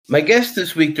My guest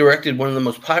this week directed one of the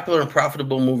most popular and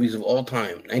profitable movies of all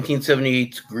time,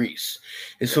 1978's Grease.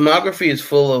 His filmography is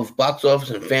full of box office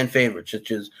and fan favorites,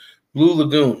 such as Blue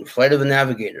Lagoon, Flight of the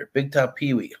Navigator, Big Top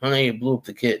Pee-wee, Honey, I Blew Up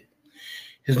the Kid.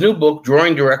 His new book,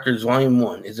 Drawing Directors Volume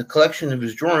 1, is a collection of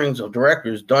his drawings of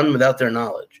directors done without their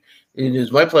knowledge. It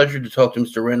is my pleasure to talk to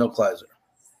Mr. Randall Kleiser.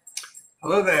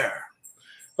 Hello there.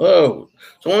 Hello.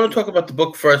 So I want to talk about the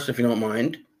book first, if you don't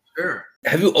mind. Sure.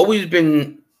 Have you always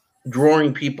been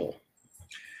drawing people?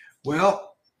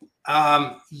 Well,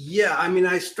 yeah. I mean,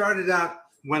 I started out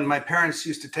when my parents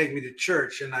used to take me to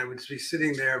church, and I would be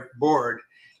sitting there bored,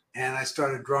 and I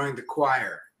started drawing the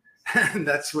choir, and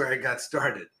that's where I got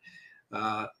started.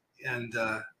 I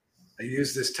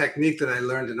used this technique that I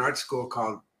learned in art school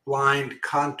called blind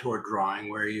contour drawing,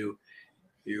 where you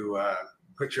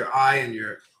put your eye and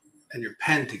your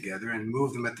pen together and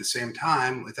move them at the same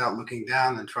time without looking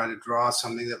down, and try to draw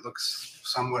something that looks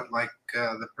somewhat like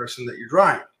the person that you're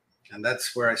drawing. And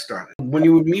that's where I started. When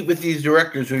you would meet with these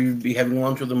directors, or you'd be having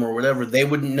lunch with them or whatever, they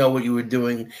wouldn't know what you were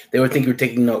doing. They would think you were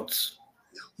taking notes.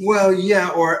 Well, yeah,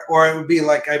 or it would be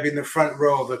like I'd be in the front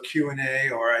row of a Q&A,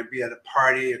 or I'd be at a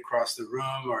party across the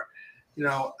room, or,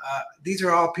 these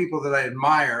are all people that I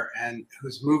admire and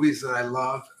whose movies that I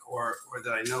love or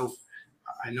that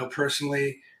I know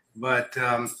personally. But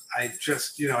I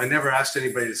just, I never asked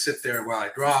anybody to sit there while I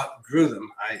drew them.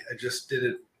 I just did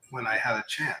it when I had a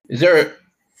chance. Is there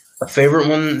a favorite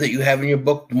one that you have in your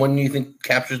book, one you think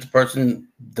captures the person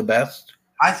the best?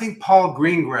 I think Paul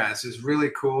Greengrass is really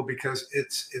cool because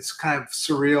it's kind of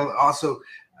surreal. Also,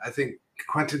 I think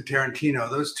Quentin Tarantino,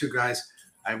 those two guys,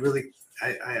 I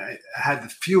had the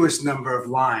fewest number of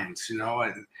lines,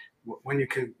 when you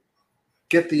can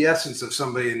get the essence of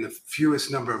somebody in the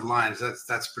fewest number of lines,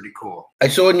 that's pretty cool. I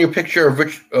saw in your picture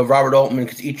of Robert Altman,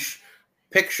 because each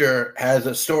picture has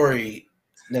a story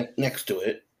next to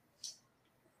it.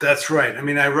 That's right. I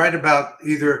mean, I write about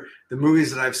either the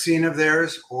movies that I've seen of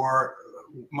theirs, or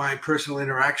my personal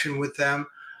interaction with them,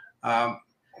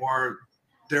 or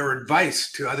their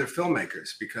advice to other filmmakers,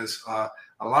 because a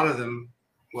lot of them,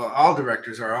 well, all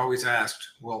directors are always asked,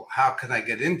 well, how can I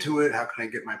get into it? How can I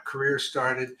get my career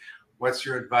started? What's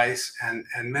your advice? And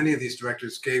many of these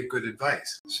directors gave good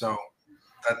advice. So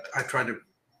I try to,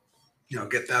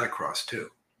 get that across too.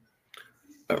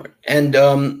 All right. And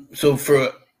so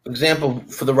for example,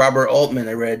 for the Robert Altman,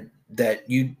 I read that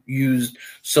you used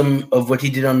some of what he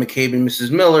did on McCabe and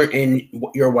Mrs. Miller in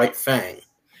your White Fang.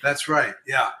 That's right.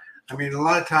 Yeah. I mean, a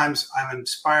lot of times I'm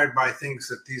inspired by things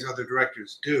that these other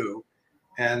directors do.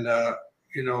 And,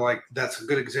 like that's a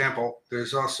good example.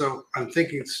 There's also, I'm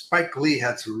thinking Spike Lee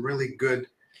had some really good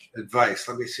advice.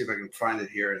 Let me see if I can find it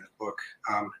here in the book,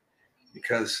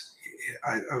 because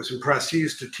I was impressed. He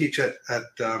used to teach at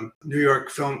New York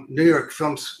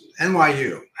Films,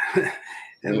 NYU.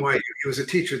 NYU. He was a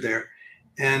teacher there,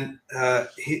 and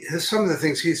some of the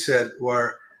things he said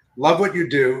were: love what you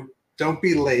do, don't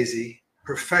be lazy,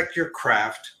 perfect your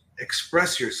craft,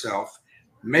 express yourself,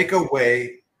 make a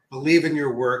way, believe in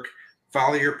your work,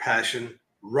 follow your passion,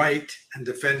 write, and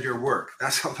defend your work.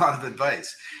 That's a lot of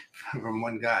advice from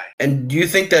one guy. And do you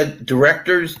think that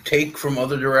directors take from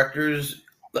other directors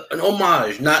an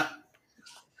homage, not?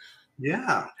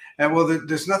 Yeah. And well,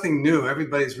 there's nothing new.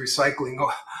 Everybody's recycling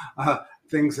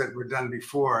things that were done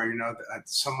before.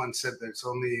 Someone said there's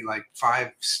only like 5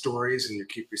 stories and you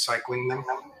keep recycling them.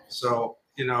 So,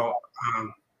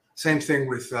 same thing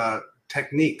with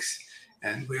techniques,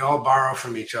 and we all borrow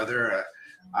from each other.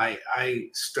 I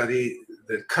study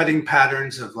the cutting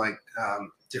patterns of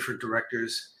different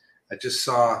directors. I just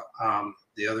saw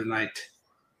the other night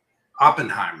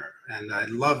Oppenheimer, and I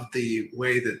loved the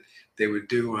way that they would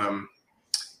do,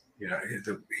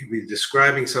 he'd be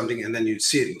describing something and then you'd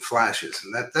see it in flashes,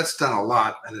 and that's done a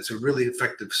lot, and it's a really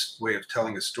effective way of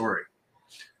telling a story.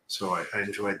 So I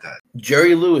enjoyed that.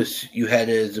 Jerry Lewis, you had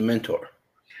as a mentor.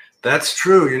 That's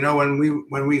true.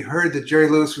 When we heard that Jerry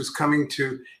Lewis was coming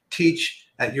to teach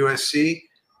at USC,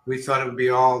 we thought it would be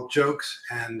all jokes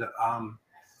and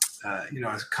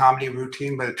as a comedy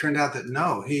routine, but it turned out that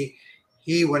no, he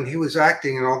when he was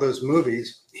acting in all those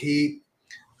movies, he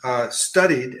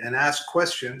studied and asked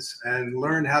questions and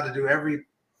learned how to do every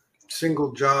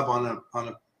single job on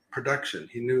a production.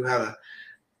 He knew how to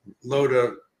load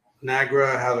a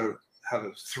Nagra, how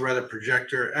to thread a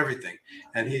projector, everything.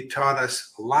 And he taught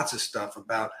us lots of stuff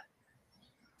about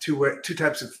three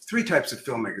types of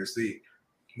filmmakers: the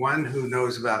one who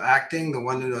knows about acting, the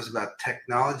one who knows about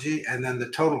technology, and then the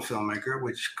total filmmaker,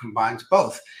 which combines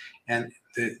both. And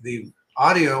the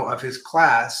audio of his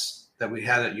class that we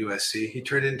had at USC, he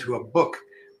turned into a book,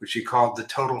 which he called The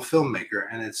Total Filmmaker.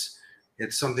 And it's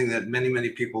It's something that many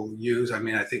people use. I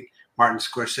mean, I think Martin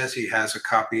Scorsese has a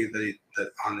copy that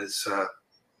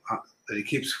he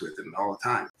keeps with him all the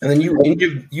time. And then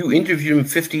you interviewed him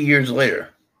 50 years later.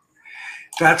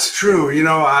 That's true. You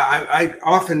know, I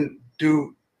often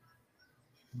do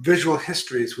visual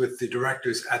histories with the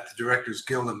directors at the Directors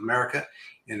Guild of America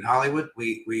in Hollywood.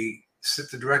 We sit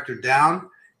the director down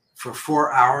for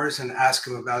 4 hours and ask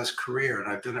him about his career.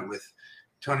 And I've done it with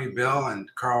Tony Bill and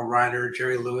Carl Reiner,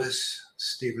 Jerry Lewis,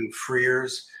 Stephen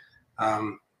Frears,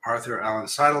 Arthur Allen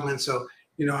Seidelman. So,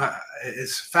 you know,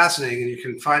 it's fascinating, and you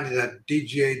can find it at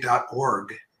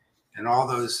dga.org. And all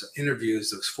those interviews,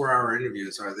 those 4-hour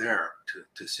interviews, are there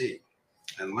to see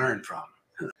and learn from.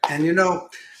 And, you know,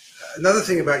 another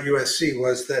thing about USC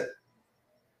was that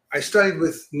I studied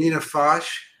with Nina Foch,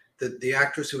 the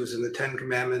actress who was in the Ten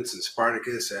Commandments and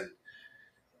Spartacus and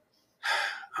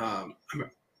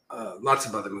lots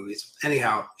of other movies.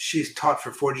 Anyhow, she's taught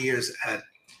for 40 years at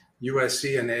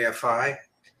USC and AFI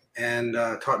and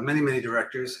taught many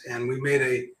directors. And we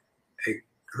made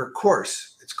her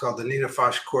course. It's called the Nina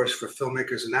Foch Course for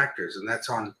Filmmakers and Actors, and that's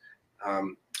on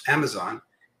Amazon.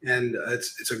 And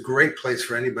it's a great place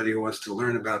for anybody who wants to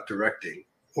learn about directing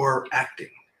or acting.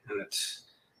 And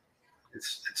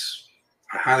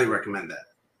I highly recommend that.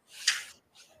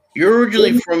 You're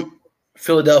originally from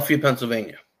Philadelphia,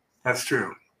 Pennsylvania. That's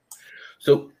true.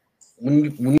 So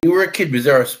when you were a kid, was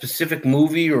there a specific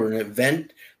movie or an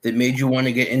event that made you want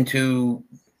to get into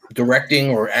directing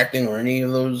or acting or any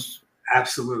of those?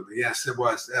 Absolutely. Yes, it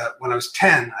was. When I was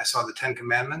 10, I saw the Ten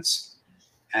Commandments.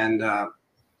 And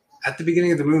at the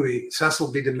beginning of the movie,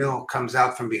 Cecil B. DeMille comes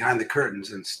out from behind the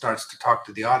curtains and starts to talk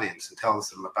to the audience and tells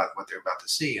them about what they're about to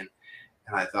see. And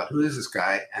I thought, who is this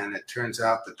guy? And it turns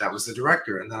out that was the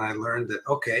director. And then I learned that,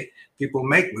 okay, people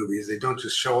make movies. They don't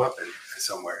just show up in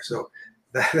somewhere. So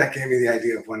that gave me the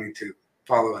idea of wanting to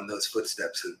follow in those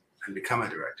footsteps and become a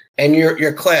director. And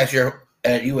your class, you're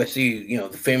at USC, you know,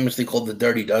 famously called the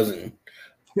Dirty Dozen.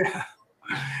 Yeah.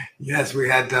 Yes, we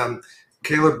had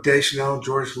Caleb Deschanel,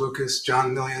 George Lucas,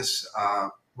 John Milius,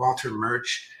 Walter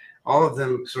Murch. All of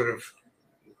them sort of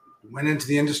went into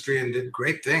the industry and did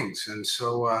great things. And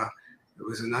so it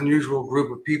was an unusual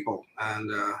group of people.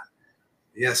 And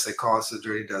yes, they call us the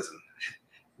Dirty Dozen.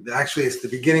 Actually, it's the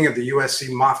beginning of the USC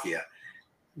Mafia.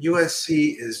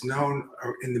 USC is known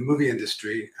in the movie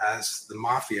industry as the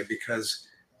Mafia because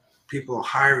people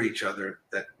hire each other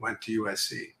that went to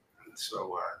USC. And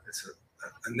so it's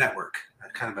a network,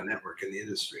 kind of a network in the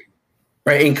industry.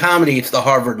 Right. In comedy, it's the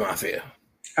Harvard Mafia.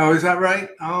 Oh, is that right?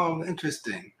 Oh,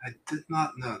 interesting. I did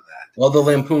not know that. All the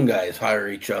Lampoon guys hire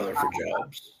each other for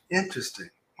jobs. Interesting.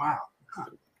 Wow. Huh.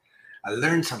 I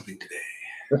learned something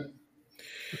today.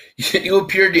 You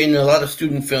appeared in a lot of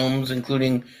student films,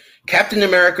 including Captain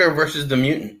America versus the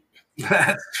Mutant.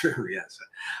 That's true, yes.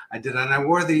 I did. And I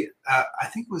wore I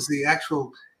think it was the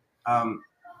actual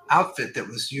outfit that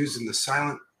was used in the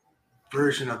silent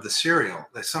version of the serial.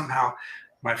 That somehow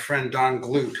my friend Don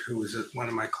Glut, who was one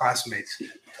of my classmates,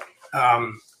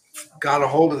 got a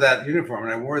hold of that uniform,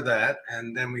 and I wore that.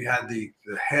 And then we had the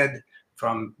head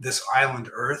from This Island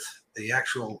Earth, the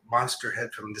actual monster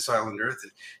head from This Island Earth.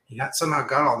 And he somehow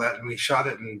got all that, and we shot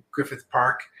it in Griffith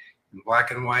Park in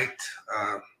black and white,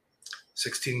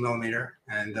 16 millimeter.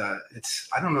 And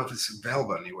I don't know if it's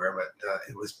available anywhere, but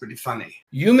it was pretty funny.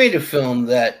 You made a film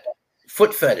that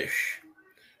Foot Fetish.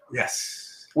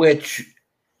 Yes. Which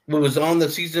was on the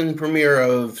season premiere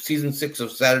of season 6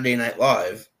 of Saturday Night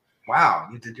Live. Wow,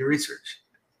 you did your research.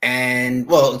 And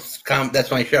well,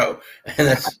 that's my show, and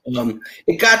that's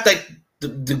it got like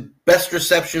the best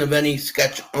reception of any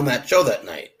sketch on that show that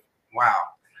night. Wow,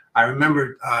 I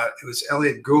remember it was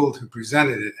Elliot Gould who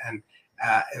presented it, and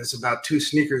it was about two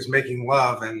sneakers making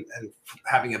love and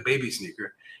having a baby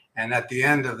sneaker. And at the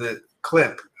end of the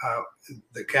clip,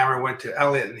 the camera went to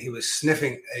Elliot, and he was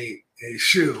sniffing a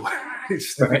shoe.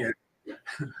 He's sniffing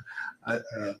a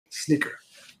sneaker.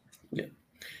 Yeah.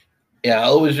 Yeah, I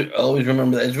always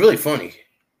remember that. It's really funny.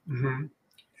 Mm-hmm.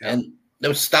 Yeah. And that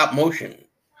was stop motion.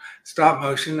 Stop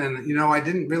motion. And, you know, I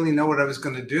didn't really know what I was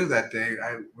going to do that day.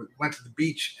 I went to the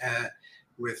beach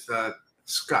with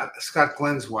Scott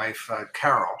Glenn's wife,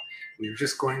 Carol. We were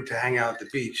just going to hang out at the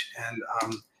beach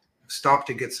and stopped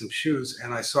to get some shoes.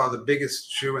 And I saw the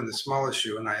biggest shoe and the smallest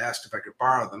shoe, and I asked if I could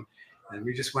borrow them. And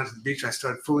we just went to the beach. I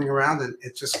started fooling around, and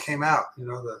it just came out, you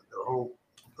know, the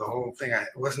whole thing. It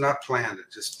was not planned. It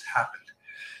just happened,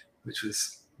 which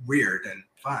was weird and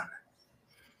fun.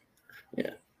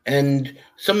 Yeah. And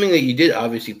something that you did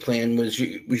obviously plan was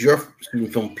your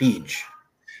student film Peege.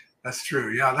 That's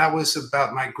true. Yeah, that was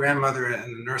about my grandmother in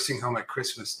a nursing home at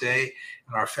Christmas Day,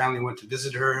 and our family went to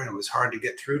visit her, and it was hard to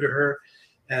get through to her.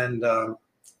 And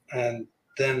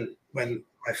then when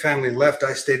my family left,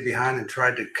 I stayed behind and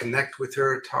tried to connect with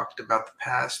her, talked about the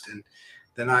past, and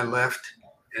then I left.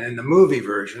 And in the movie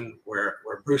version, where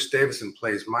Bruce Davison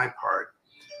plays my part,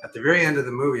 at the very end of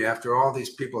the movie, after all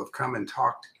these people have come and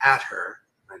talked at her,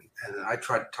 and I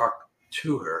tried to talk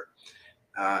to her,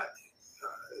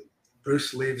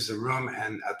 Bruce leaves the room,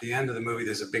 and at the end of the movie,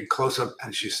 there's a big close-up,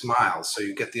 and she smiles. So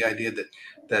you get the idea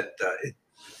that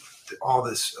all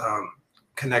this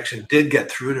connection did get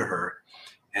through to her,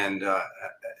 and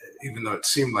even though it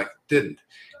seemed like it didn't.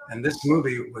 And this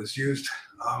movie was used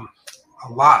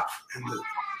a lot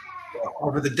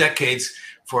over the decades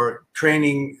for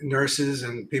training nurses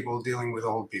and people dealing with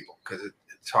old people, because it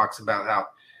talks about how,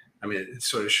 I mean, it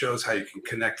sort of shows how you can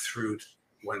connect through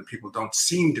when people don't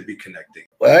seem to be connecting.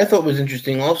 What I thought was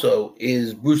interesting also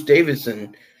is Bruce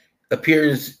Davison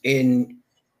appears in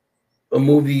a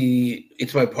movie,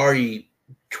 It's My Party,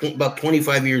 about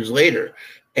 25 years later.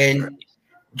 And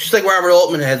just like Robert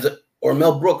Altman has, or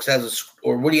Mel Brooks has,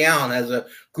 or Woody Allen has a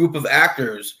group of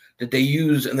actors that they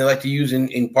use and they like to use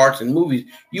in parts in movies,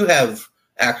 you have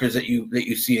actors that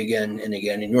you see again and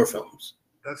again in your films.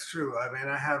 That's true. I mean,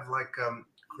 I have like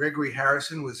Gregory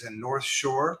Harrison was in North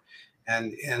Shore,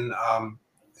 and in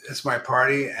It's My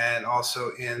Party, and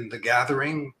also in The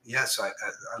Gathering. Yes, I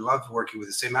love working with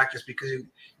the same actors, because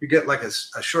you get like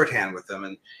a shorthand with them,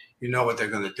 and you know what they're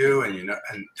going to do, and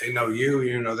and they know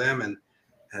you know them, and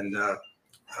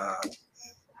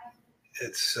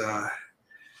it's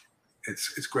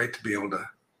great to be able to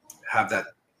have that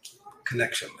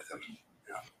connection with them.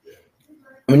 Yeah.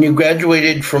 When you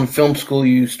graduated from film school,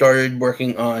 you started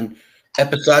working on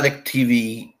episodic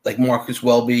TV, like Marcus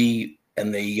Welby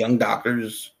and the Young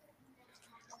Doctors.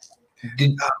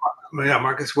 Yeah,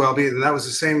 Marcus Welby, and that was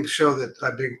the same show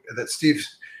that Steve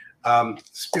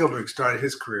Spielberg started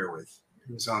his career with.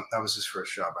 He was on. That was his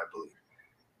first job, I believe.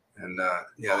 And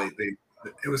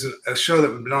it was a show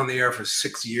that had been on the air for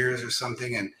 6 years or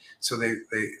something. And so they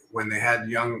when they had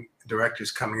young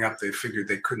directors coming up, they figured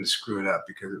they couldn't screw it up,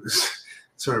 because it was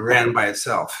sort of ran by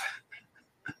itself.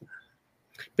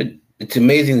 But it's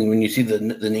amazing when you see the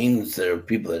names that are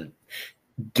people that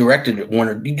directed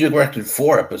you directed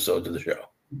 4 episodes of the show.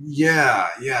 Yeah,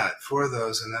 4 of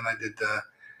those, and then I did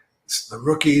the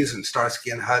Rookies and Starsky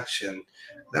and Hutch, and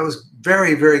that was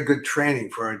very, very good training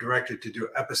for a director to do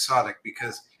episodic,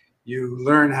 because you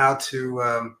learn how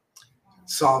to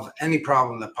solve any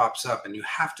problem that pops up, and you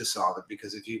have to solve it,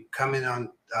 because if you come in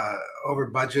on over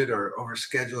budget or over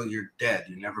schedule, you're dead.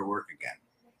 You never work again.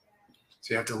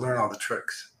 So you have to learn all the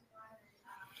tricks.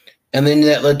 And then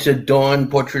that led to Dawn,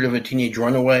 Portrait of a Teenage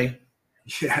Runaway.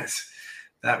 Yes,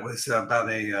 that was about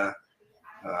a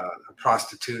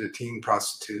prostitute, a teen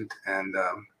prostitute, and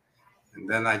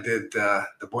then I did The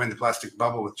Boy in the Plastic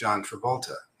Bubble with John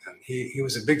Travolta, and he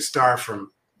was a big star from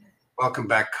Welcome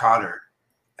Back, Kotter,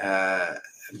 and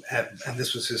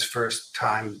this was his first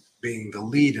time being the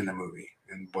lead in a movie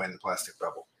in Boy in the Plastic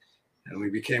Bubble, and we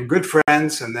became good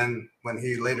friends. And then when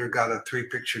he later got a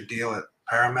 3-picture deal at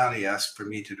Paramount, he asked for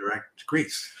me to direct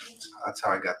Grease. So that's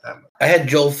how I got that movie. I had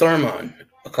Joel Thurman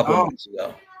a couple of months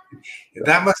ago.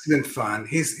 That must have been fun.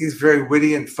 He's very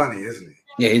witty and funny, isn't he?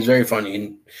 Yeah, he's very funny.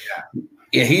 And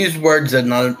yeah, he used words that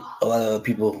not a lot of other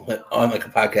people on like a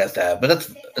podcast have, but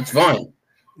that's fine.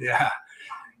 Yeah.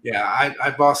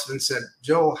 I've often said,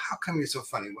 Joel, how come you're so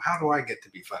funny? How do I get to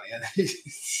be funny? And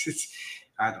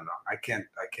I don't know. I can't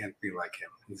be like him.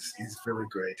 He's really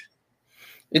great.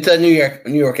 It's a New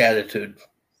York attitude.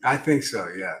 I think so.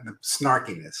 Yeah, the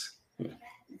snarkiness.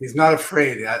 He's not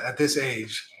afraid at this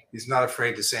age. He's not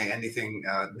afraid to say anything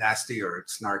nasty or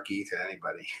snarky to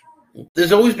anybody.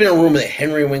 There's always been a rumor that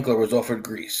Henry Winkler was offered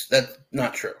Grease. That's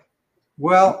not true.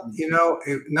 Well,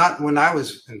 not when I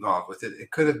was involved with it.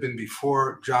 It could have been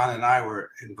before John and I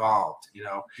were involved,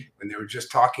 when they were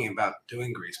just talking about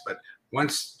doing Grease. But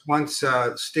once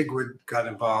Stigwood got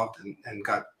involved and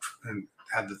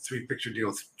had the 3-picture deal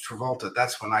with Travolta,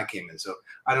 that's when I came in. So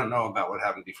I don't know about what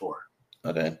happened before.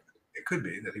 Okay. It could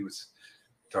be that he was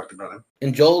talked about him.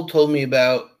 And Joel told me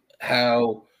about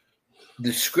how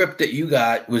the script that you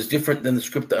got was different than the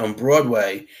script on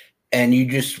Broadway, and you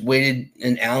just waited,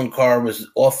 and Alan Carr was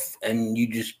off, and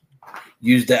you just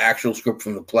used the actual script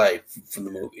from the play, from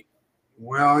the movie.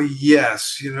 Well,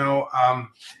 yes.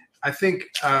 I think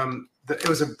it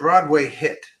was a Broadway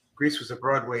hit. Grease was a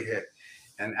Broadway hit.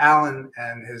 And Alan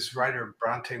and his writer,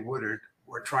 Bronte Woodard,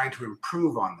 were trying to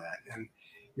improve on that. And,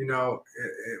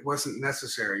 it wasn't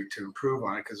necessary to improve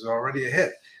on it because it was already a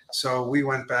hit. So we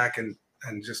went back and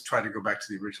and just try to go back to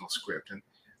the original script. And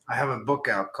I have a book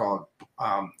out called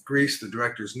Grease, the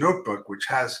Director's Notebook, which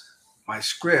has my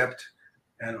script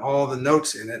and all the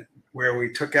notes in it where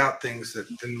we took out things that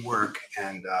didn't work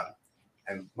and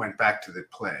went back to the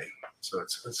play. So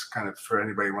it's kind of for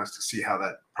anybody who wants to see how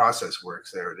that process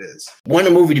works. There it is. Want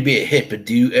a movie to be a hit, but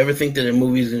do you ever think that a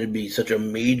movie is going to be such a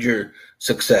major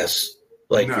success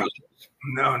like No.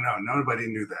 No, nobody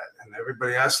knew that. And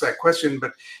everybody asked that question.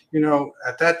 But,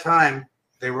 at that time,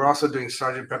 they were also doing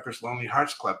Sgt. Pepper's Lonely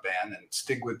Hearts Club Band, and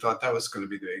Stigwood thought that was going to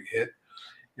be the big hit.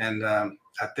 And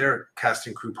at their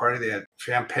casting crew party, they had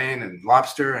champagne and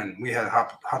lobster, and we had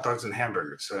hot dogs and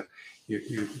hamburgers. So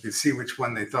you could see which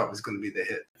one they thought was going to be the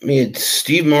hit. I mean, it's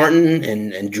Steve Martin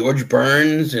and George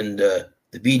Burns and the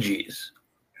Peeges.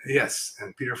 Yes,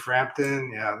 and Peter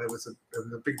Frampton. Yeah, there was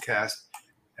a big cast.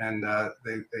 And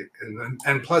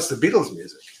and plus the Beatles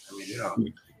music. I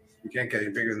mean, you can't get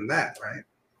any bigger than that, right?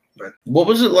 But what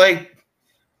was it like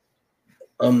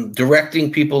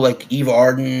directing people like Eve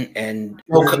Arden and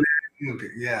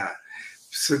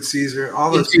Sid Caesar,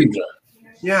 all those people.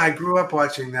 Yeah, I grew up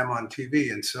watching them on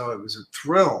TV, and so it was a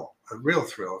real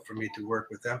thrill for me to work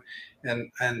with them.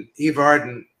 And Eve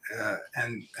Arden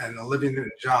and Olivia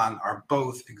Newton-John were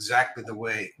both exactly the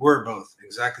way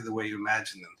you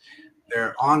imagine them.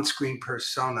 Their on-screen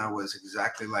persona was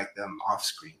exactly like them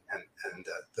off-screen, and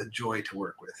the joy to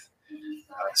work with.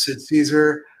 Sid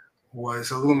Caesar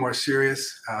was a little more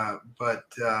serious, but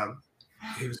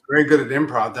he was very good at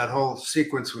improv. That whole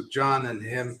sequence with John and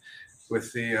him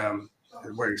with the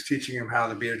where he's teaching him how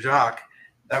to be a jock,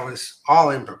 that was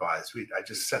all improvised. I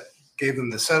just gave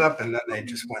them the setup, and then they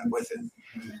just went with it.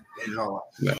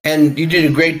 And you did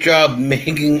a great job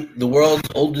making the world's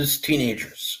oldest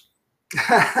teenagers.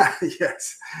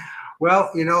 Yes.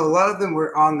 Well, a lot of them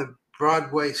were on the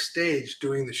Broadway stage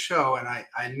doing the show, and I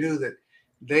knew that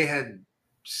they had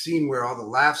seen where all the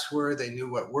laughs were. They knew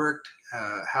what worked,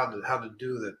 how to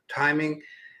do the timing.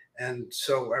 And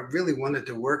so I really wanted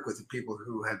to work with the people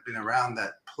who had been around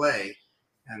that play.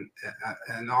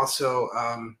 And also,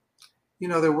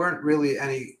 there weren't really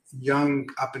any young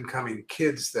up-and-coming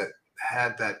kids that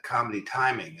had that comedy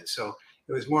timing. And so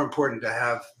it was more important to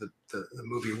have the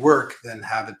movie work than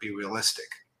have it be realistic.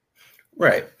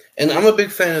 Right. And I'm a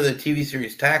big fan of the TV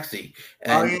series Taxi.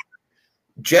 And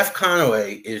Jeff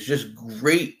Conaway is just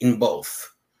great in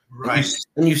both. Right.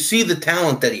 And you see the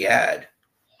talent that he had.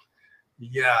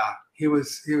 Yeah. He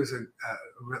was a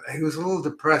little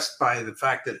depressed by the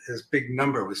fact that his big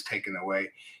number was taken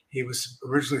away. He was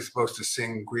originally supposed to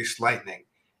sing Greased Lightning.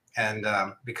 And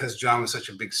because John was such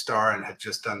a big star and had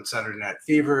just done Saturday Night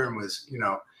Fever and was,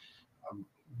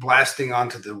 blasting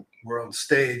onto the world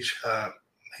stage,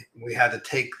 we had to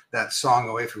take that song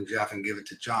away from Jeff and give it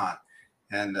to John.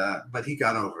 And but he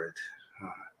got over it.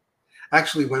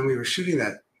 Actually, when we were shooting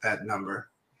that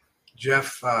number,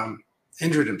 Jeff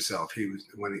injured himself. You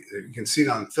can see it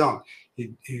on film.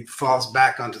 He falls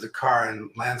back onto the car and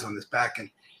lands on his back,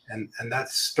 and that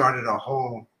started a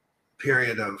whole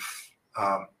period of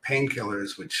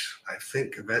painkillers, which I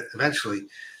think eventually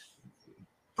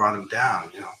brought him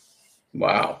down.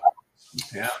 Wow.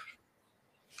 Yeah.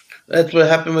 That's what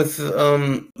happened with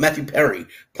Matthew Perry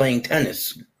playing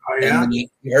tennis. Oh yeah. And he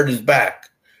hurt his back.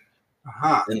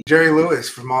 And Jerry Lewis,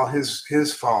 from all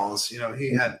his falls, he got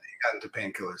into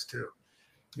painkillers too.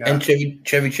 Yeah. And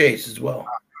Chevy Chase as well.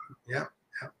 Yeah.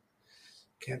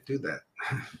 Can't do that.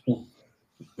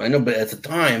 I know, but at the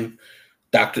time,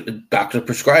 doctor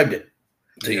prescribed it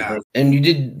to you. And you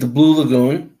did The Blue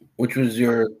Lagoon, which was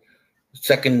your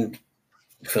second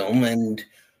film, and it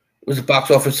was a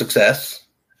box office success.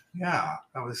 Yeah,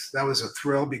 that was a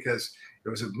thrill because it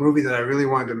was a movie that I really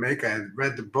wanted to make. I had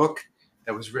read the book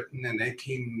that was written in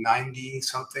 1890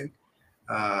 something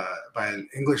by an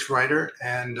English writer,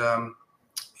 and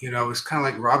it was kind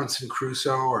of like Robinson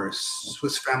Crusoe or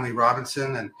Swiss Family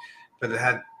Robinson, but it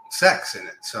had sex in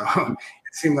it, so it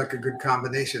seemed like a good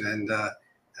combination. And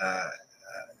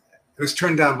it was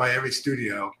turned down by every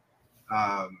studio,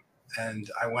 and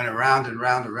I went around and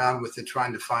round with it,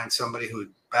 trying to find somebody who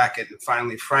would back it. And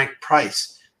finally, Frank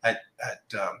Price at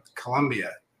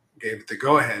Columbia gave it the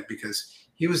go-ahead, because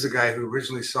he was the guy who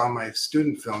originally saw my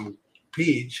student film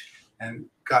Peege and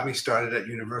got me started at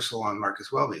Universal on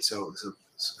Marcus Welby. So it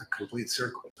was a complete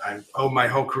circle. I owe my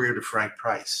whole career to Frank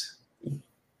Price.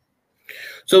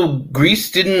 So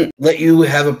Grease didn't let you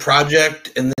have a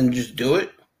project and then just do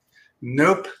it?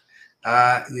 Nope.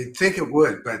 You'd think it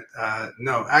would, but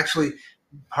no. Actually,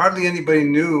 hardly anybody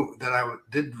knew that I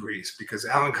did Grease, because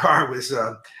Alan Carr was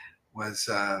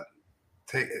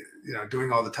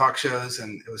doing all the talk shows,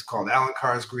 and it was called Alan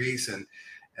Carr's Grease, and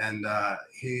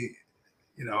he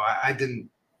I didn't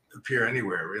appear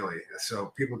anywhere really,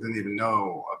 so people didn't even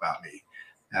know about me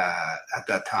at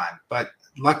that time. But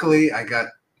luckily, I got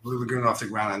Blue Lagoon off the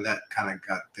ground, and that kind of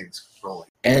got things rolling.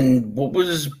 And what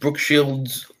was Brooke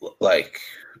Shields like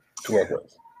to work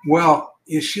with? Well,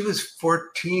 she was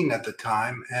 14 at the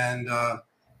time, and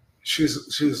she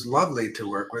was lovely to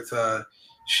work with.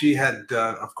 She had,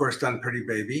 of course, done Pretty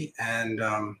Baby, and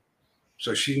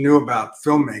so she knew about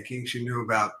filmmaking. She knew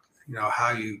about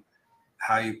how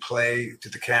you play to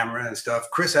the camera and stuff.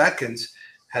 Chris Atkins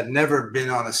had never been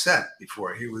on a set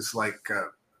before. He was like a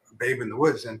babe in the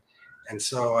woods, and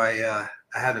so I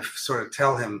had to sort of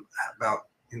tell him about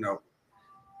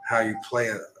how you play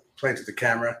to the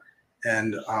camera,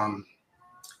 and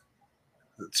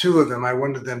the two of them, I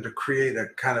wanted them to create a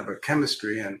kind of a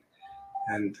chemistry, and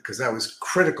because that was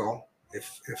critical.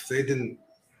 If it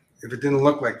didn't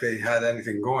look like they had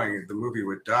anything going, the movie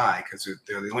would die because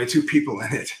they're the only two people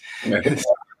in it. Right.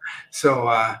 So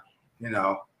I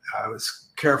was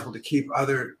careful to keep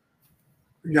other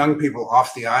young people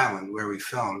off the island where we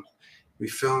filmed. We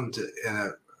filmed in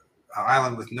an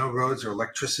island with no roads or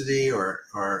electricity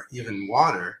or even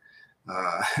water.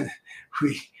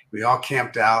 We all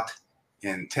camped out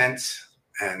in tents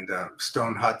and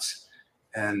stone huts,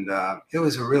 and it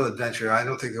was a real adventure. I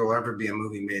don't think there will ever be a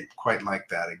movie made quite like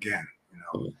that again.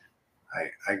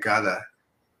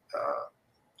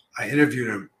 I interviewed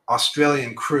an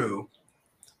Australian crew,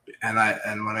 and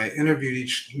when I interviewed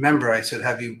each member, I said,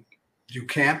 "Have you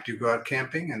camped? Do you go out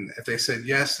camping?" And if they said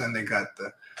yes, then they got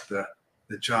the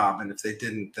job, and if they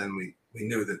didn't, then we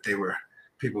knew that they were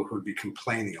people who would be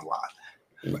complaining a lot.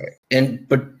 Right. And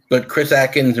but Chris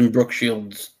Atkins and Brooke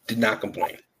Shields did not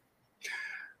complain.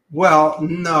 Well,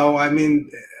 no, I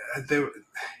mean,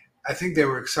 I think they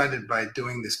were excited by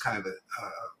doing this kind of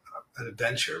an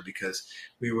adventure, because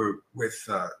we were with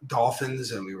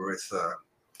dolphins, and we were with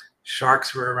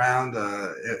sharks were around,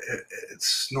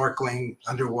 snorkeling,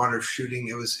 underwater shooting.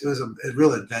 It was a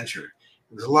real adventure.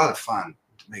 It was a lot of fun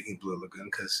making Blue Lagoon,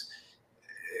 because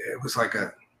it was like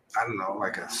a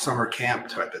summer camp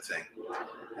type of thing.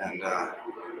 And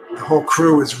the whole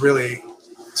crew was really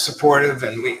supportive,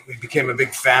 and we became a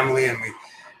big family, and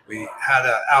we had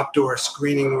an outdoor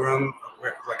screening room,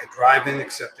 like a drive-in,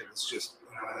 except it was just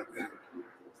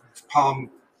palm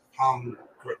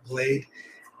glade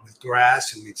with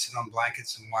grass, and we'd sit on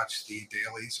blankets and watch the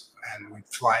dailies, and we'd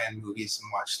fly in movies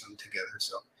and watch them together.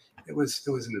 So it was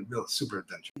a real super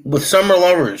adventure. With Summer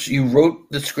Lovers, you wrote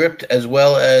the script as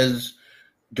well as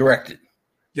directed.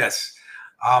 Yes.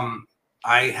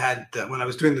 I had, when I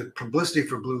was doing the publicity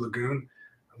for Blue Lagoon,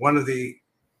 one of the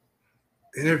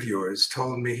interviewers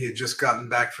told me he had just gotten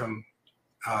back from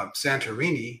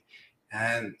Santorini,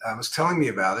 and was telling me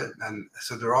about it. And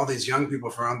so there are all these young people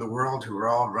from around the world who were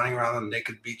all running around on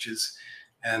naked beaches.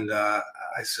 And I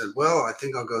said, well, I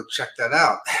think I'll go check that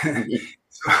out.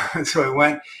 So I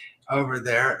went over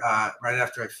there right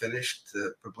after I finished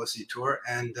the publicity tour.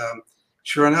 And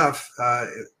sure enough,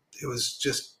 it was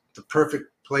just the perfect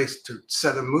place to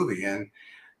set a movie. And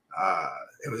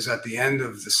it was at the end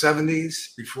of the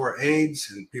 70s, before AIDS,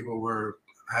 and people were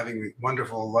having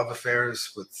wonderful love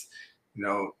affairs with,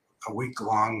 a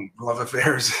week-long love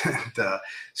affairs and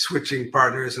switching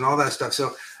partners and all that stuff.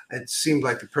 So it seemed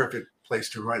like the perfect place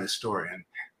to write a story. And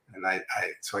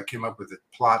so I came up with a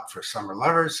plot for Summer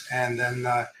Lovers, and then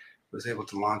was able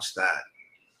to launch that.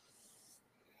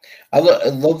 I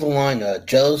love the line,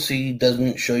 jealousy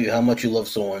doesn't show you how much you love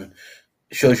someone,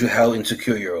 it shows you how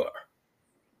insecure you are.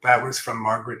 That was from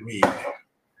Margaret Mead.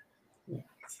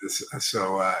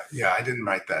 So, yeah, I didn't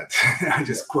write that. I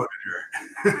just quoted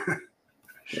her.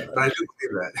 But I do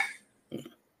believe that.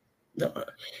 No,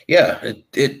 yeah,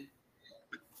 it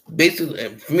basically,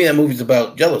 for me, that movie's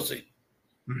about jealousy.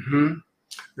 Mm-hmm.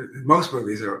 Most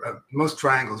movies most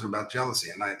triangles are about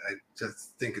jealousy, and I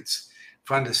just think it's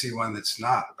fun to see one that's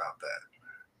not about that.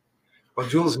 Well,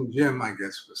 Jules and Jim, I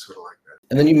guess, was sort of like that.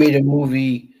 And then you made a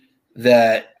movie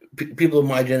that people of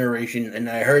my generation, and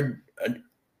I heard,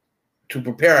 to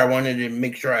prepare, I wanted to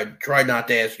make sure I tried not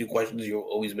to ask you questions you've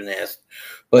always been asked.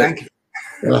 But, thank you.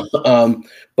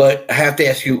 But I have to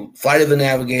ask you, Flight of the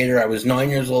Navigator, I was 9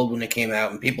 years old when it came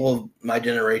out, and people of my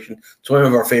generation, it's one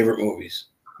of our favorite movies.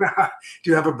 Do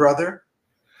you have a brother?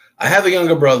 I have a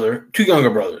younger brother, two younger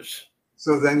brothers.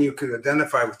 So then you could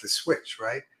identify with the switch,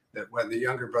 right? That when the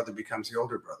younger brother becomes the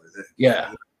older brother.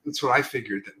 Yeah. That's what I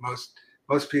figured, that most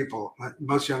people,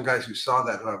 most young guys who saw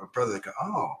that, who have a brother, they go,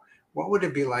 oh, what would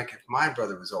it be like if my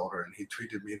brother was older and he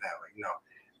treated me that way?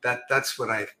 That's what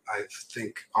I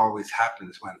think always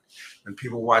happens when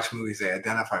people watch movies, they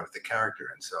identify with the character.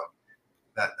 And so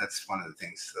that's one of the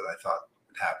things that I thought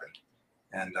would happen.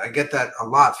 And I get that a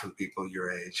lot from people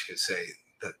your age who say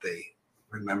that they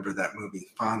remember that movie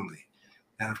fondly.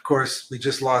 And of course, we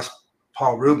just lost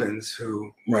Paul Reubens,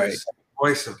 who was the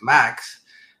voice of Max.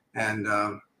 And,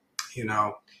 you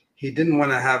know, he didn't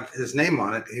want to have his name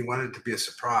on it. He wanted it to be a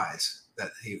surprise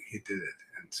that he did it.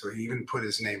 And so he even put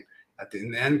his name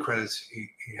in the end credits. He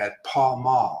had Paul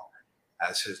Mall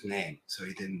as his name. So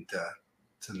he didn't,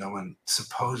 so no one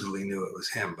supposedly knew it was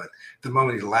him. But the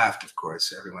moment he laughed, of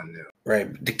course, everyone knew.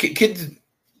 Right. The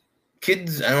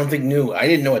kids, I don't think knew. I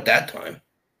didn't know at that time.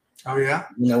 Oh, yeah?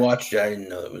 When I watched it, I didn't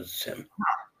know it was him.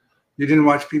 You didn't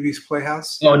watch Pee-wee's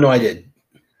Playhouse? Oh, no, I did.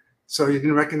 So you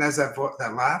didn't recognize that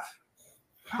laugh?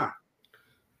 Huh.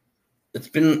 It's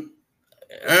been,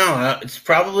 I don't know, it's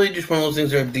probably just one of those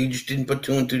things where they just didn't put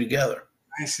two and two together.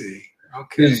 I see.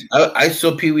 Okay. I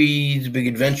saw Pee-wee's Big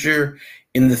Adventure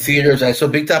in the theaters. I saw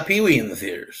Big Top Pee-wee in the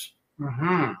theaters.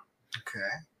 Mm-hmm.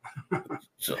 Okay.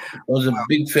 So I was a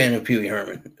big fan of Pee-wee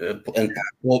Herman and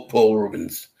Paul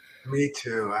Reubens. Me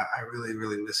too. I really,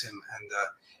 really miss him. And,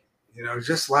 you know,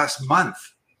 just last month,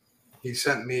 he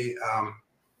sent me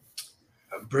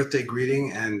a birthday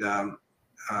greeting and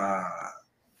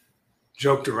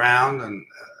joked around. And,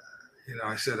 you know,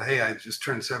 I said, hey, I just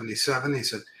turned 77. He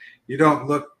said, you don't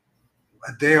look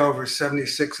a day over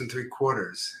 76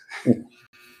 3/4.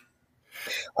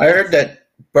 I heard that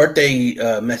birthday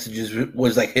messages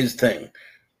was like his thing.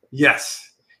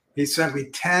 Yes. He sent me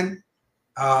 10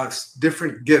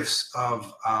 different gifts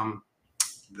of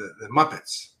the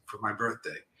Muppets for my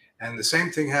birthday. And the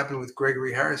same thing happened with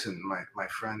Gregory Harrison. My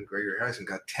friend Gregory Harrison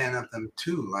got 10 of them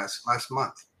too last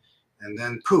month. And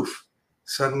then poof,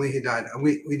 suddenly he died. And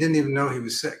we didn't even know he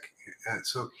was sick.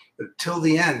 So till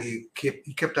the end, he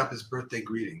kept up his birthday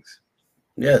greetings.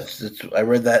 Yes, I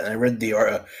read that, and I read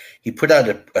the he put out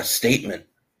a statement,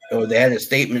 or they had a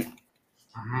statement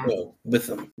with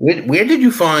them. Where did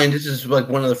you find, this is like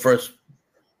one of the first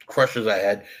crushes I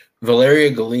had,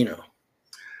 Valeria Golino?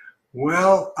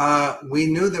 Well, we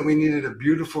knew that we needed a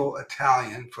beautiful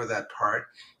Italian for that part,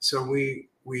 so we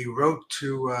wrote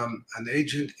to an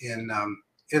agent in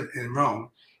Rome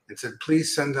and said,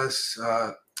 please send us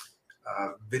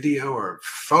video or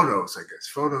photos, I guess,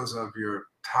 photos of your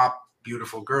top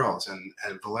beautiful girls, and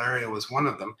Valeria was one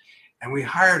of them, and we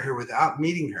hired her without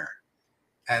meeting her.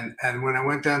 And when I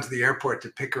went down to the airport to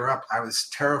pick her up, I was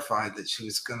terrified that she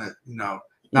was gonna, you know,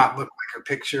 not look like her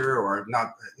picture or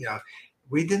not, you know.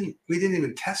 We didn't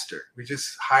even test her. We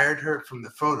just hired her from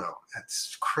the photo.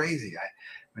 That's crazy.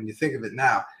 When you think of it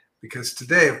now, because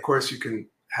today, of course, you can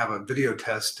have a video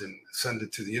test and send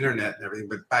it to the internet and everything,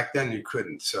 but back then you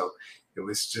couldn't. So it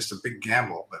was just a big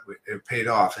gamble, but it paid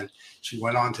off. And she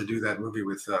went on to do that movie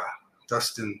with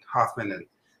Dustin Hoffman and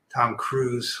Tom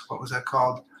Cruise. What was that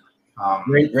called?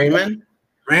 Rain Man?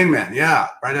 Rain Man, yeah,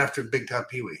 right after Big Top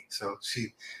Pee-wee. So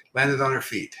she landed on her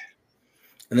feet.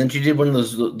 And then she did one of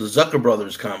those the Zucker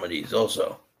Brothers comedies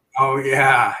also. Oh,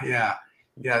 yeah.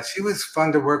 She was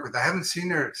fun to work with. I haven't seen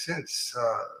her since.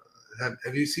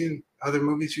 Have you seen other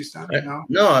movies she's done?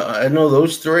 No, I know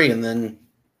those three, and then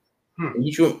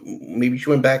maybe she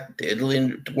went back to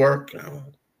Italy to work. You know?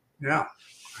 Yeah,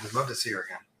 I'd love to see her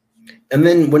again. And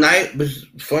then when I was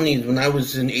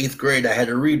in 8th grade, I had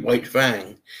to read White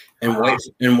Fang, and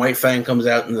White Fang comes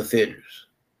out in the theaters.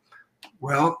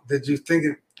 Well, did you think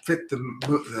it fit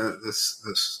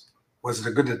this? Was it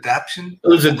a good adaptation? It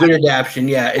was a good adaptation.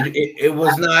 Yeah, it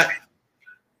was not.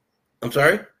 I'm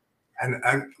sorry. And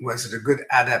was it a good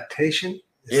adaptation?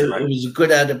 It was a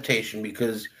good adaptation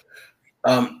because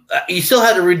you still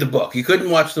had to read the book. You couldn't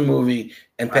watch the movie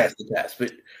and pass the test,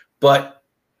 but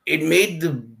it made the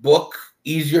book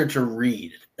easier to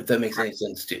read, if that makes any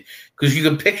sense to you, because you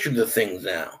can picture the things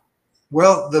now.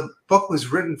 Well, the book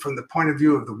was written from the point of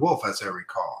view of the wolf, as I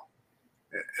recall.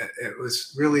 It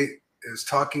was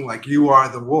talking like you are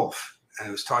the wolf, and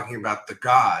it was talking about the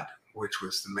god, which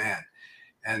was the man.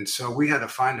 And so we had to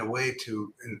find a way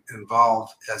to involve,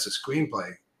 as a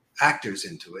screenplay, actors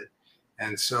into it.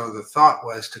 And so the thought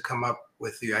was to come up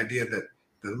with the idea that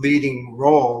the leading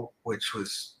role, which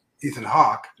was Ethan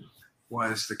Hawke,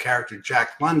 was the character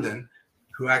Jack London,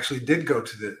 who actually did go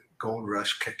to the Gold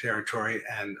Rush territory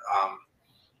and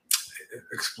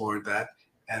explored that.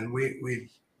 And we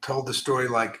told the story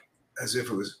like as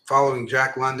if it was following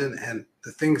Jack London, and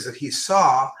the things that he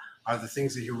saw are the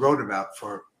things that he wrote about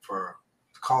for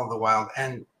Call of the Wild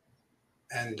and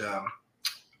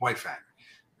White Fang.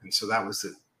 And so that was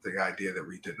the idea that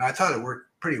we did. And I thought it worked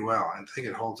pretty well. I think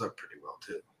it holds up pretty well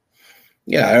too.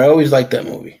 Yeah, I always liked that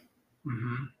movie.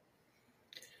 Mm-hmm.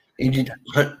 You did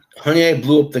Honey, I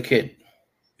Blew Up the Kid.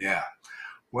 Yeah.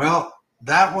 Well,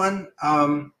 that one,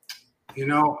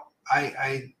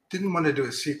 I didn't want to do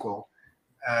a sequel,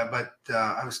 but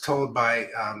I was told by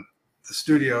the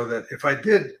studio that if I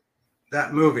did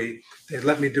that movie, they'd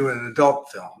let me do an adult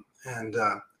film. And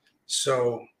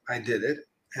so I did it.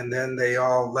 And then they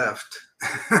all left.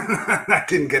 I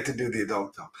didn't get to do the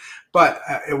adult film. But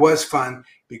it was fun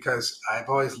because I've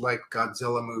always liked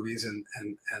Godzilla movies, and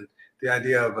the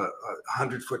idea of a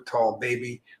 100-foot tall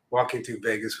baby walking through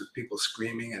Vegas with people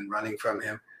screaming and running from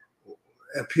him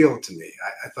appealed to me.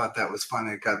 I thought that was fun.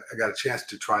 I got a chance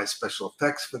to try special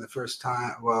effects for the first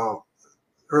time. Well,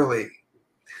 early,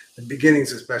 the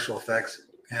beginnings of special effects.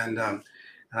 And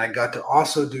I got to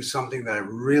also do something that I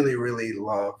really, really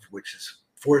love, which is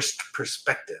forced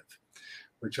perspective,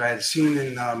 which I had seen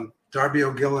in Darby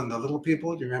O'Gill and the Little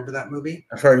People. Do you remember that movie?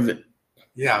 I've heard of it.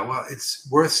 Yeah, well, it's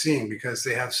worth seeing because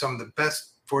they have some of the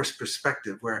best forced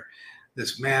perspective where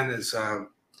this man is, the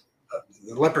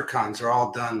leprechauns are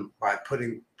all done by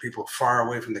putting people far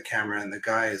away from the camera and the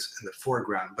guy is in the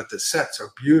foreground, but the sets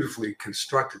are beautifully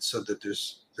constructed so that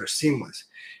they're seamless.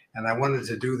 And I wanted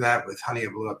to do that with Honey, I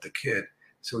Blew Up the Kid.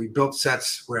 So we built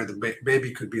sets where the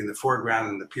baby could be in the foreground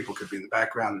and the people could be in the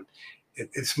background.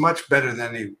 It's much better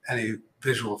than any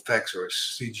visual effects or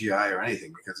CGI or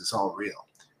anything because it's all real.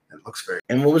 It looks very.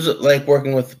 And what was it like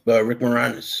working with Rick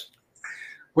Moranis?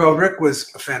 Well, Rick was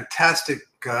a fantastic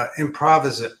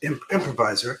improviser,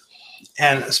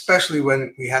 and especially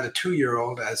when we had a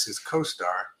 2-year-old as his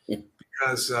co-star,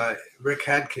 because Rick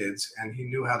had kids and he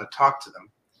knew how to talk to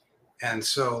them. And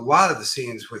so a lot of the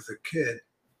scenes with the kid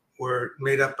were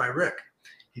made up by Rick.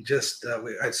 He just,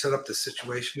 I'd set up the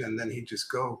situation and then he'd just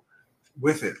go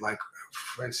with it. Like,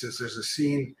 for instance, there's a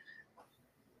scene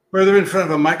where they're in front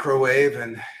of a microwave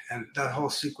and that whole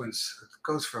sequence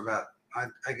goes for about,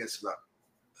 I guess about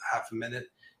half a minute,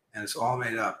 and it's all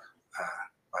made up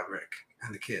by Rick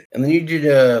and the kid. And then you did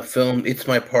a film, It's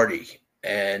My Party.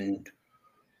 And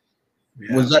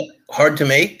was that hard to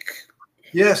make?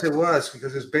 Yes, it was,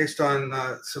 because it's based on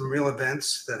some real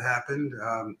events that happened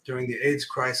during the AIDS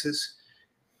crisis.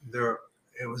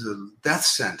 It was a death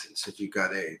sentence if you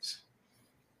got AIDS.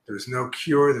 There was no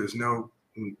cure. There was no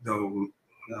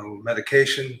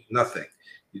medication, nothing.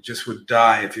 You just would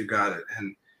die if you got it.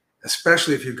 And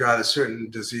especially if you got a certain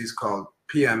disease called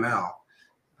PML,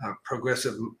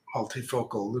 progressive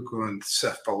multifocal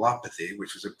leukoencephalopathy,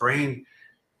 which is a brain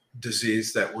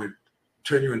disease that would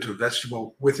turn you into a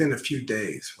vegetable within a few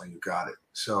days when you got it.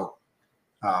 So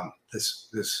this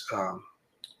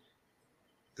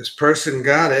person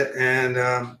got it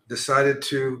and decided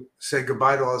to say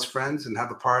goodbye to all his friends and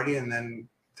have a party and then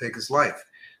take his life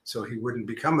so he wouldn't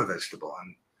become a vegetable.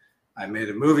 And I made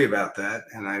a movie about that,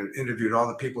 and I interviewed all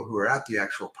the people who were at the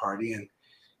actual party and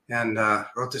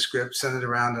wrote the script, sent it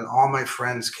around, and all my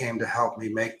friends came to help me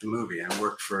make the movie and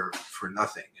worked for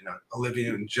nothing. You know, Olivia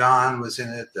Newton-John was in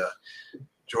it,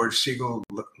 George Siegel,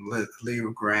 Lee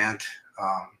Grant,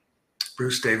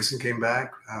 Bruce Davison came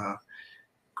back,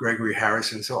 Gregory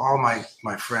Harrison. So all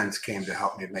my friends came to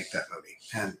help me make that movie.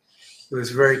 And it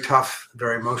was a very tough,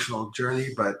 very emotional journey,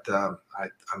 but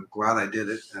I'm glad I did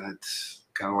it. And it's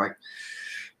kind of like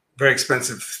very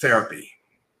expensive therapy.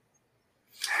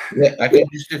 Yeah, I can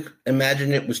just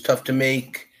imagine it was tough to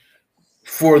make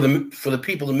for the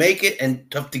people to make it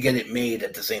and tough to get it made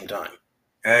at the same time.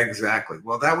 Exactly.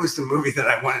 Well, that was the movie that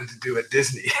I wanted to do at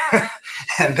Disney.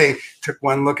 And they took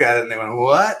one look at it and they went,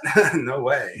 what? No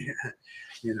way.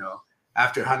 You know,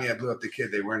 after Honey, I Blew Up the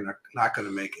Kid, they were not going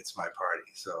to make It's My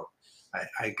Party. So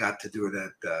I got to do it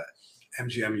at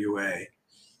MGM-UA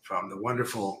from the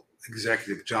wonderful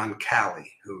executive John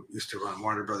Calley, who used to run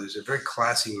Warner Brothers, a very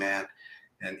classy man.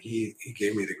 And he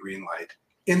gave me the green light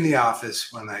in the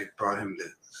office when I brought him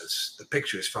the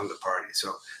pictures from the party.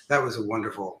 So that was a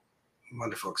wonderful,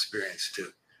 wonderful experience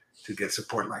to get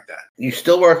support like that. You're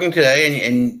still working today,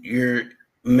 and you're a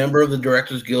member of the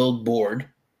Directors Guild board.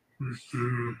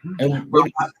 Mm-hmm. And well,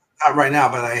 not right now,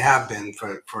 but I have been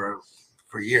for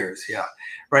years. Yeah,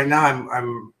 right now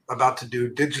I'm about to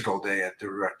do Digital Day at the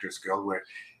Directors Guild, where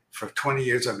for 20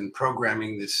 years I've been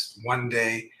programming this one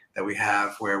day that we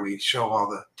have where we show all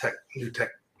the new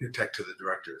tech to the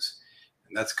directors,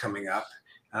 and that's coming up.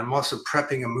 And I'm also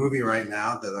prepping a movie right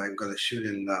now that I'm going to shoot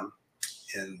in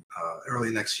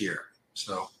early next year.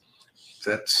 So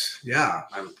that's, yeah,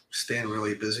 I'm staying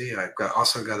really busy. I've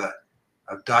also got a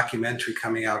documentary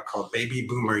coming out called Baby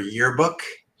Boomer Yearbook.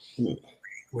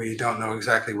 We don't know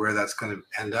exactly where that's going to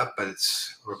end up, but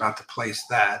we're about to place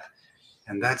that.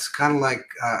 And that's kind of like,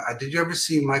 did you ever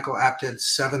see Michael Apted's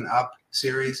 7 Up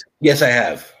series? Yes, I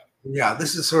have. Yeah,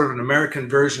 this is sort of an American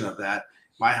version of that.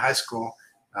 My high school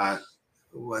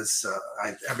was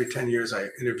every 10 years I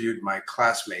interviewed my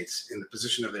classmates in the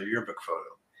position of their yearbook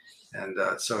photo. And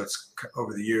so it's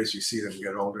over the years you see them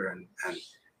get older, and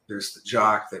there's the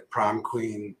jock, the prom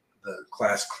queen, the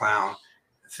class clown,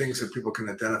 things that people can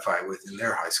identify with in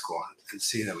their high school and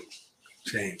see them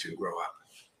change and grow up.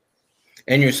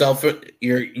 And yourself,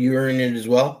 you're in it as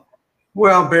well?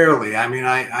 Well, barely. I mean,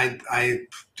 I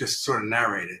just sort of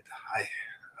narrate it.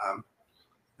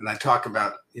 And I talk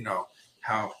about,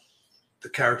 how the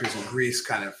characters in Grease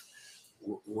kind of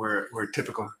were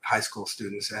typical high school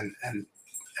students, and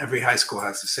every high school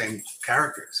has the same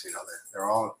characters. They're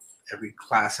all, every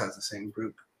class has the same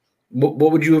group.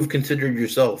 What would you have considered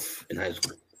yourself in high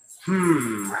school?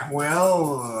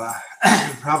 Well,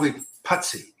 probably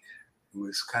Putsy, who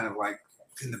was kind of like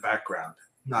in the background,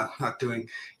 not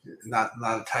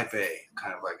a type A,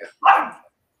 kind of like a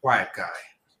quiet guy.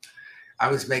 I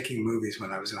was making movies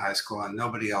when I was in high school, and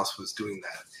nobody else was doing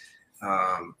that.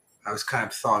 I was kind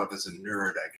of thought of as a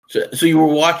nerd, I guess. So you were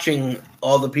watching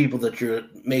all the people that you're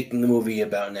making the movie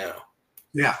about now.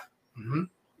 Yeah. Mm-hmm.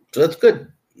 So that's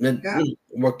good. It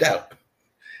worked out.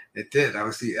 It did. I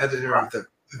was the editor of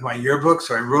my yearbook,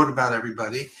 so I wrote about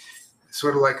everybody,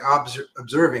 sort of like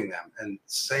observing them, and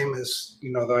same as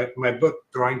my book,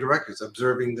 Drawing Directors,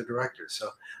 observing the directors. So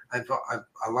I've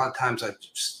a lot of times I've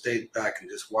stayed back and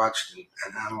just watched and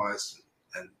analyzed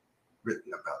and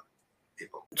written about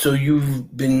people. So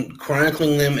you've been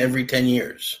chronicling them every 10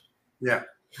 years. Yeah.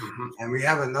 Mm-hmm. And we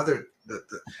have another, the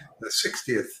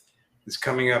 60th is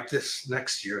coming up this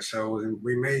next year, so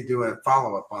we may do a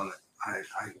follow-up on it.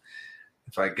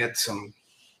 If I get some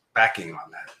backing on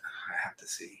that, I have to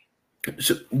see.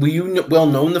 So were you well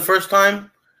known the first time?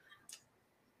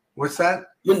 What's that?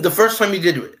 When the first time you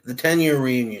did it, the 10-year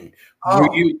reunion. Oh.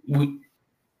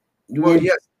 Well,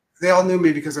 yes. They all knew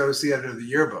me because I was the editor of the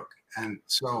yearbook. And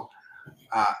so,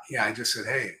 I just said,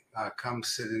 hey, come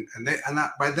sit in.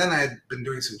 By then I had been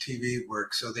doing some TV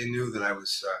work, so they knew that I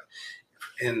was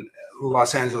in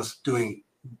Los Angeles doing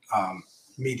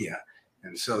media.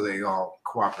 And so they all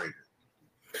cooperated.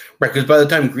 Right, because by the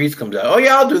time Grease comes out, oh,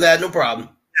 yeah, I'll do that, no problem.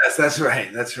 Yes, that's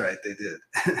right. That's right. They did.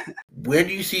 Where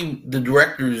do you see the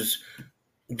directors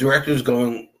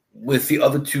going with the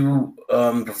other two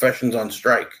professions on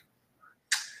strike?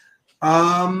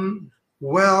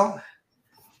 Well,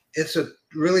 it's a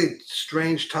really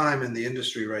strange time in the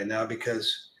industry right now,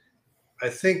 because I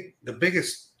think the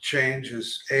biggest change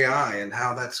is AI and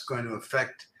how that's going to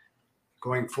affect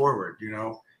going forward.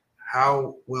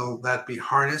 How will that be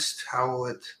harnessed? How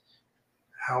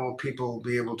will people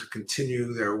be able to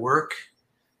continue their work?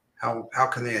 How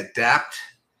can they adapt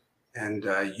and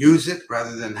use it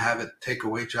rather than have it take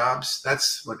away jobs?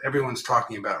 That's what everyone's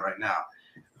talking about right now.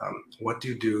 What do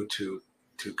you do to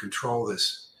control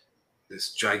this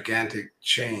gigantic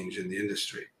change in the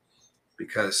industry?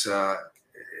 Because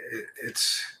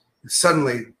it's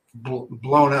suddenly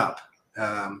blown up.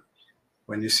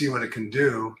 When you see what it can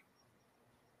do,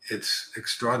 it's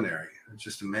extraordinary. It's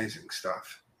just amazing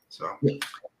stuff. So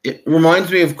it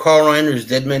reminds me of Carl Reiner's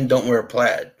Dead Men Don't Wear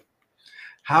Plaid.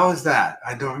 How is that?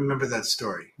 I don't remember that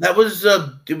story. That was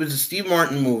it was a Steve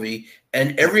Martin movie,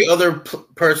 and every other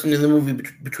person in the movie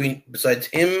besides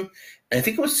him, and I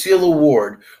think it was Celia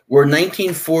Ward, were from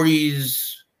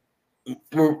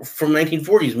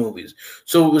 1940s movies.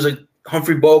 So it was like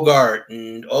Humphrey Bogart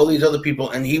and all these other people,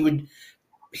 and he would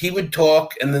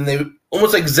talk, and then they would,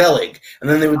 almost like Zelig, and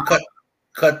then they would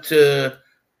cut to.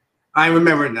 I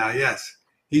remember it now. Yes,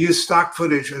 he used stock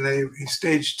footage, and then he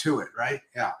staged to it. Right?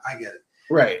 Yeah, I get it.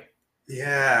 Right.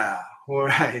 Yeah. All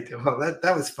right. Well,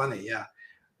 that was funny. Yeah.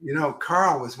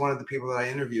 Carl was one of the people that I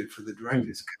interviewed for the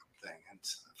Directors thing, and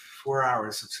 4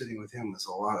 hours of sitting with him was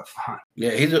a lot of fun.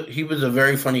 Yeah, he was a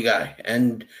very funny guy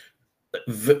and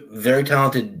very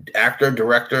talented actor,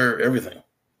 director, everything.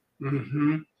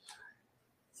 Mm-hmm.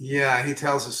 Yeah, he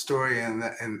tells a story in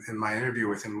my interview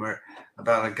with him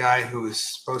about a guy who was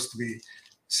supposed to be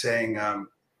saying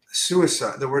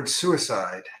suicide, the word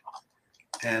suicide,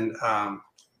 and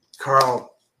Carl.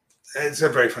 It's a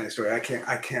very funny story. I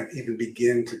can't even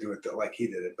begin to do it like he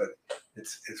did it, but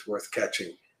it's worth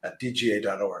catching at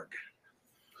dga.org.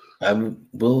 I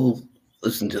will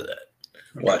listen to that.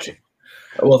 Okay. Watch it.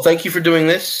 Well, thank you for doing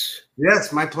this.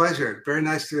 Yes, my pleasure. Very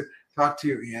nice to talk to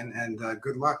you, Ian, and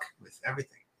good luck with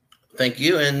everything. Thank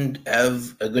you, and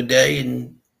have a good day,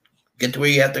 and get to where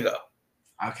you have to go.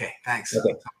 Okay, thanks.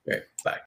 Okay, great. Bye.